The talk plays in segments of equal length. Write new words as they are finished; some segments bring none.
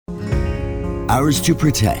Ours to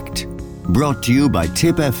Protect. Brought to you by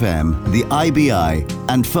Tipp FM, the IBI,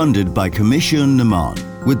 and funded by Commission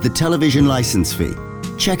Naman with the television licence fee.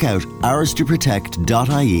 Check out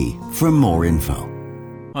ourstoprotect.ie for more info.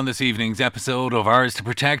 On this evening's episode of Ours to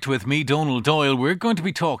Protect with me, Donald Doyle, we're going to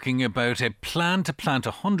be talking about a plan to plant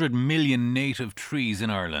 100 million native trees in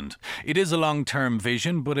Ireland. It is a long-term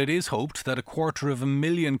vision, but it is hoped that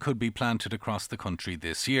 250,000 could be planted across the country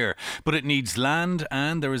this year. But it needs land,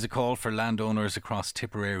 and there is a call for landowners across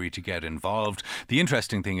Tipperary to get involved. The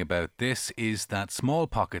interesting thing about this is that small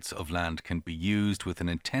pockets of land can be used with an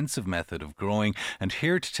intensive method of growing. And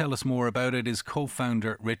here to tell us more about it is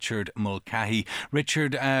co-founder Richard Mulcahy.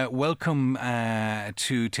 Richard, welcome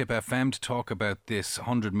to Tipp FM to talk about this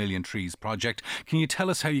 100 million trees project. Can you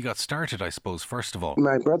tell us how you got started, I suppose, first of all?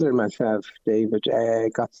 My brother and myself, David,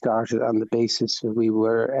 got started on the basis that we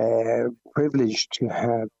were privileged to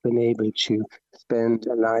have been able to spend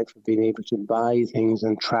a life of being able to buy things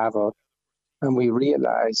and travel. And we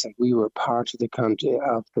realised that we were part of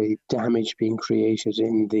the damage being created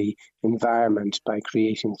in the environment by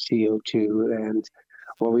creating CO2. And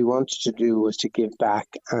what we wanted to do was to give back,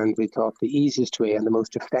 and we thought the easiest way and the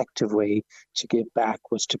most effective way to give back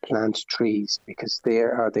was to plant trees, because they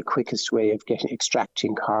are the quickest way of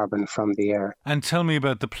extracting carbon from the air. And tell me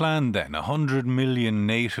about the plan then. 100 million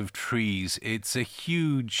native trees. It's a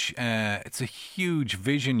huge huge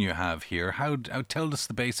vision you have here. How tell us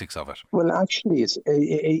the basics of it. Well, actually,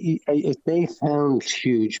 it may sound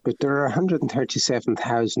huge, but there are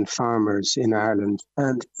 137,000 farmers in Ireland,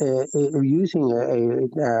 and using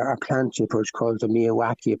a planting approach called the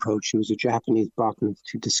Miyawaki approach. He was a Japanese botanist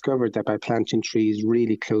who discovered that by planting trees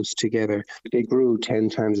really close together, they grew 10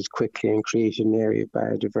 times as quickly and created an area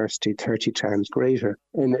biodiversity 30 times greater.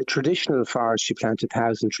 In a traditional forest, you plant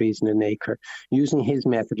 1,000 trees in an acre. Using his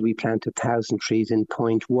method, we plant 1,000 trees in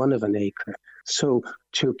 0.1 of an acre. So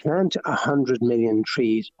to plant 100 million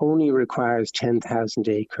trees only requires 10,000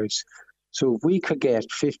 acres. So if we could get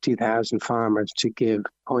 50,000 farmers to give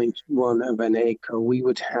 0.1 of an acre, we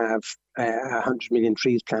would have 100 million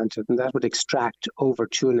trees planted, and that would extract over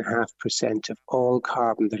 2.5% of all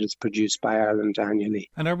carbon that is produced by Ireland annually.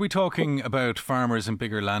 And are we talking about farmers and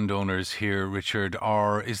bigger landowners here, Richard,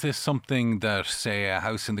 or is this something that, say, a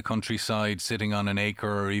house in the countryside sitting on an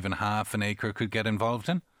acre or even half an acre could get involved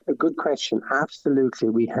in? A good question. Absolutely.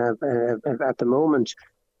 We have, at the moment,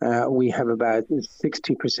 we have about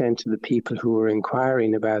 60% of the people who are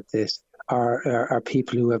inquiring about this are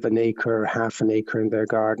people who have an acre or half an acre in their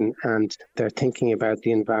garden, and they're thinking about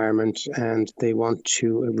the environment and they want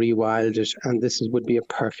to rewild it. And this would be a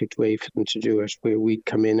perfect way for them to do it, where we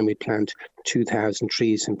come in and we plant 2,000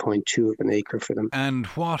 trees in 0.2 of an acre for them. And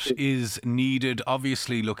what is needed?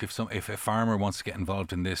 Obviously, look, if a farmer wants to get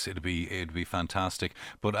involved in this, it'd be fantastic.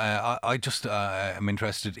 But I just am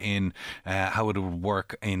interested in how it would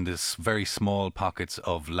work in this very small pockets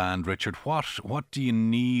of land. Richard, what do you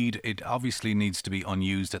need? It obviously needs to be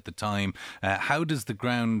unused at the time. How does the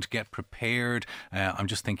ground get prepared? I'm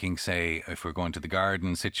just thinking, say, if we're going to the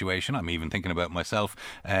garden situation, I'm even thinking about myself,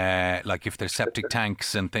 like if there's septic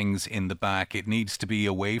tanks and things in the back, it needs to be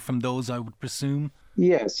away from those, I would presume.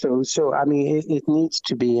 Yeah, so I mean, it needs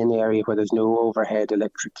to be an area where there's no overhead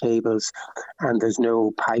electric cables and there's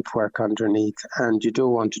no pipe work underneath, and you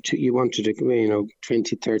don't want to, you want to,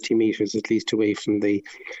 20, 30 meters at least away from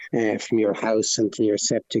from your house and from your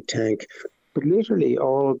septic tank. But literally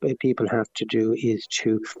all people have to do is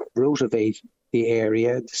to rotivate the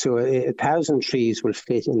area. So 1,000 trees will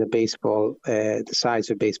fit in the size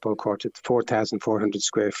of a baseball court at 4,400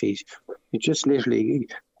 square feet. You just literally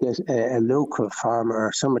get a local farmer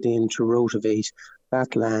or somebody in to rotivate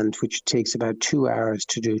that land, which takes about 2 hours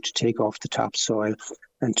to do, to take off the topsoil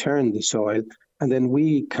and turn the soil. And then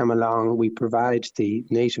we come along, we provide the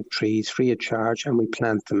native trees free of charge, and we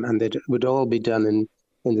plant them. And it would all be done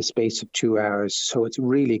in the space of 2 hours. So it's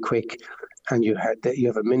really quick. And you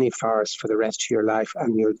have a mini forest for the rest of your life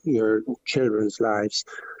and your children's lives.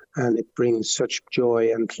 And it brings such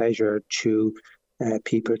joy and pleasure to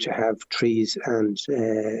people to have trees and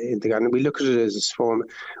in the garden. We look at it as a form.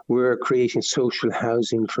 We're creating social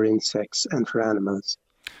housing for insects and for animals.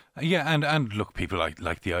 Yeah, and look, people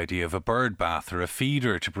like the idea of a bird bath or a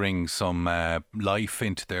feeder to bring some life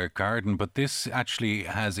into their garden, but this actually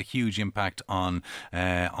has a huge impact on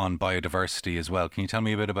biodiversity as well. Can you tell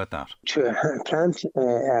me a bit about that? To plant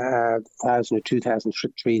 1,000 or 2,000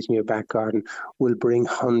 trees in your back garden will bring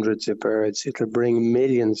hundreds of birds. It will bring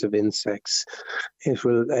millions of insects. It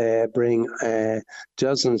will bring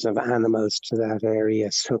dozens of animals to that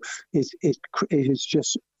area. So it is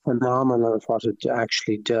just phenomenal what it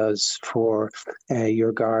actually does for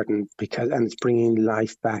your garden, and it's bringing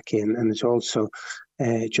life back in, and it's also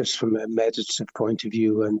just from a meditative point of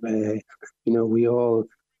view, and we all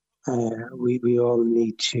we all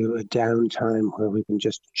need a downtime where we can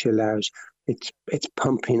just chill out. It's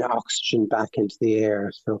pumping oxygen back into the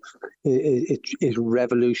air, so it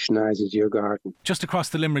revolutionises your garden. Just across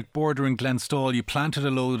the Limerick border in Glenstall, you planted a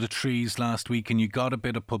load of trees last week and you got a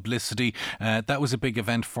bit of publicity. That was a big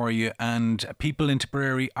event for you, and people in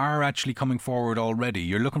Tipperary are actually coming forward already.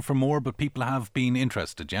 You're looking for more, but people have been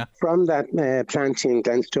interested, yeah? From that planting in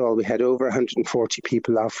Glenstall, we had over 140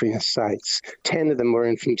 people offering us sites. 10 of them were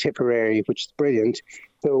in from Tipperary, which is brilliant.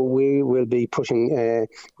 So we will be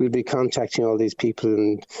we'll be contacting all these people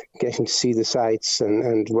and getting to see the sites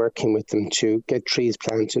and working with them to get trees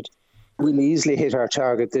planted. We'll easily hit our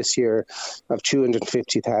target this year of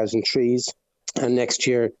 250,000 trees, and next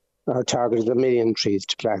year our target is 1 million trees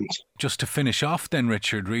to plant. Just to finish off then,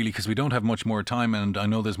 Richard, really, because we don't have much more time and I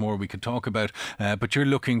know there's more we could talk about, but you're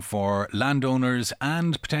looking for landowners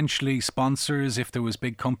and potentially sponsors if there was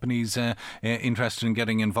big companies interested in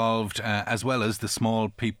getting involved, as well as the small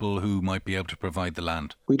people who might be able to provide the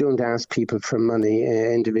land. We don't ask people for money,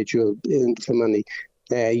 for money.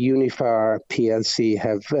 Unifar PLC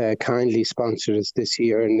have kindly sponsored us this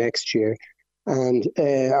year and next year, and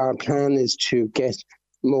our plan is to get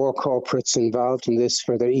more corporates involved in this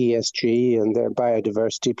for their ESG and their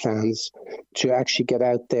biodiversity plans to actually get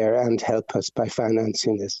out there and help us by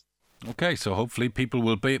financing this. Okay, so hopefully people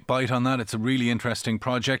will bite on that. It's a really interesting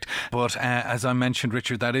project. But as I mentioned,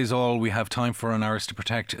 Richard, that is all we have time for on Ours to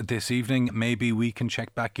Protect this evening. Maybe we can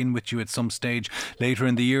check back in with you at some stage later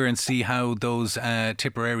in the year and see how those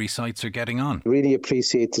Tipperary sites are getting on. Really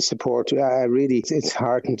appreciate the support. It's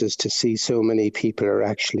heartened us to see so many people are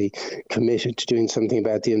actually committed to doing something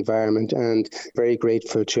about the environment, and very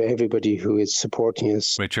grateful to everybody who is supporting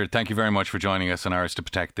us. Richard, thank you very much for joining us on Ours to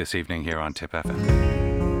Protect this evening here on Tipp FM.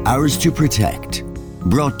 Ours to Protect.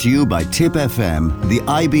 Brought to you by Tipp FM, the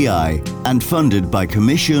IBI, and funded by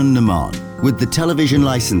Commission Naman with the television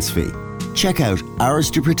licence fee. Check out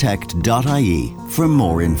ourstoprotect.ie for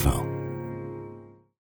more info.